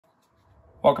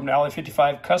Welcome to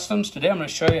F350 Customs. Today I'm going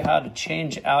to show you how to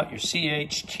change out your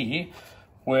CHT,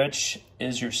 which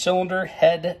is your cylinder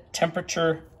head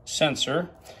temperature sensor.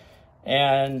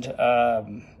 And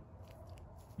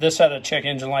this had a check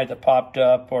engine light that popped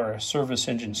up, or a service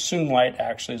engine soon light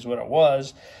actually is what it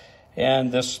was.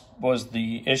 And this was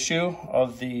the issue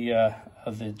of the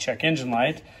check engine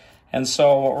light. And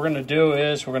so what we're going to do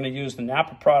is we're going to use the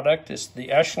Napa product. It's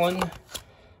the Echelon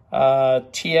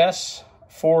TS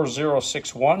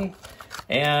 4061,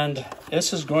 and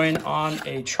this is going on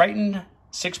a Triton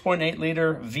 6.8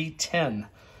 liter V10.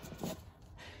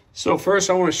 So first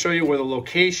I want to show you where the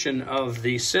location of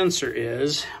the sensor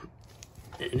is,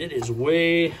 and it is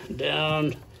way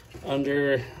down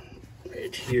under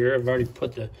right here. I've already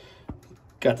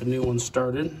got the new one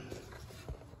started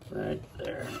right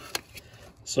there.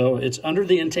 So it's under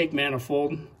the intake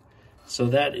manifold. So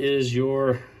that's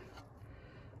your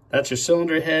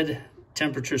cylinder head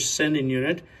temperature sending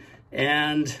unit,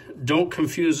 and don't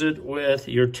confuse it with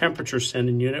your temperature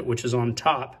sending unit, which is on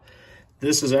top.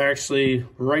 This is actually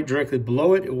right directly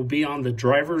below it. It will be on the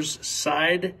driver's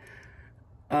side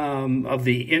of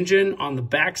the engine, on the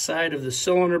back side of the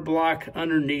cylinder block,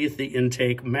 underneath the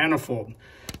intake manifold.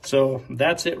 So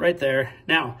that's it right there.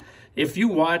 Now, if you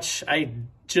watch, I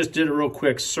just did a real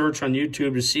quick search on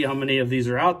YouTube to see how many of these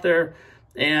are out there.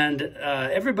 And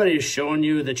everybody is showing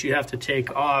you that you have to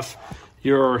take off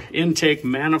your intake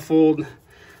manifold,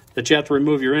 that you have to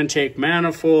remove your intake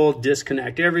manifold,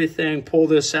 disconnect everything, pull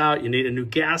this out. You need a new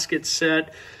gasket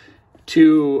set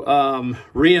to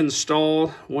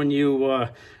reinstall when you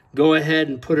go ahead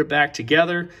and put it back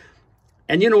together.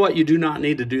 And you know what? You do not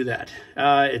need to do that.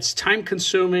 It's time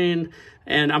consuming,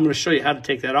 and I'm going to show you how to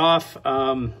take that off.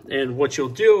 And what you'll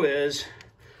do is,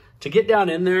 to get down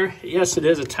in there, yes, it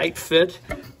is a tight fit,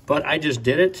 but I just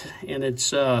did it, and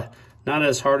it's not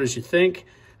as hard as you think.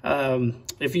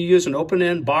 If you use an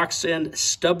open-end, box-end,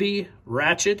 stubby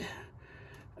ratchet,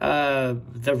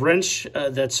 the wrench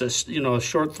that's a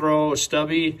short throw,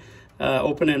 stubby,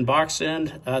 open-end,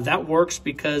 box-end, that works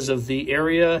because of the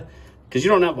area, because you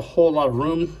don't have a whole lot of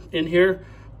room in here.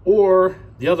 Or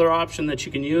the other option that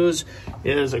you can use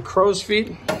is a crow's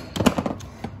feet.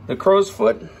 The crow's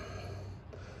foot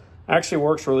actually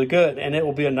works really good, and it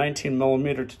will be a 19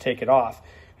 millimeter to take it off.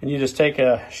 And you just take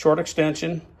a short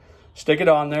extension, stick it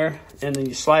on there, and then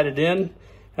you slide it in,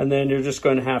 and then you're just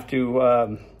going to have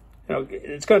to,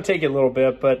 it's going to take you a little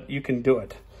bit, but you can do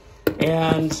it.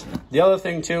 And the other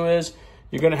thing too is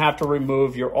you're going to have to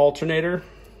remove your alternator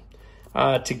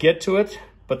to get to it,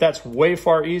 but that's way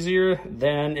far easier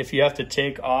than if you have to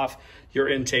take off your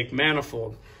intake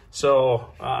manifold.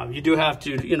 So you do have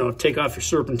to, take off your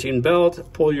serpentine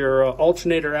belt, pull your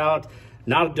alternator out.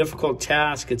 Not a difficult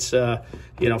task. It's a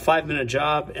 5-minute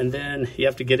job, and then you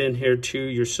have to get in here to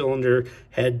your cylinder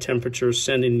head temperature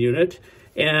sending unit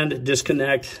and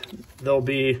disconnect. There'll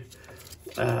be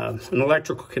an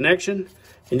electrical connection,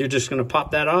 and you're just going to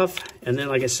pop that off. And then,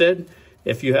 like I said,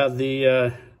 if you have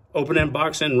the open end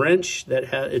box end wrench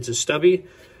it's a stubby,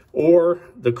 or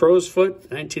the crow's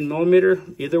foot 19 millimeter,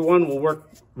 either one will work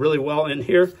really well in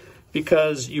here,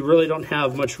 because you really don't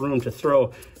have much room to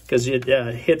throw, because it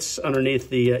hits underneath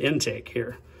the intake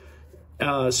here.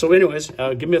 So anyways,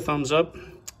 give me a thumbs up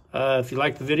if you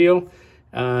like the video.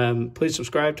 Please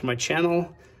subscribe to my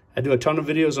channel. I do a ton of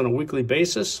videos on a weekly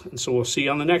basis, and so we'll see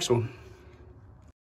you on the next one.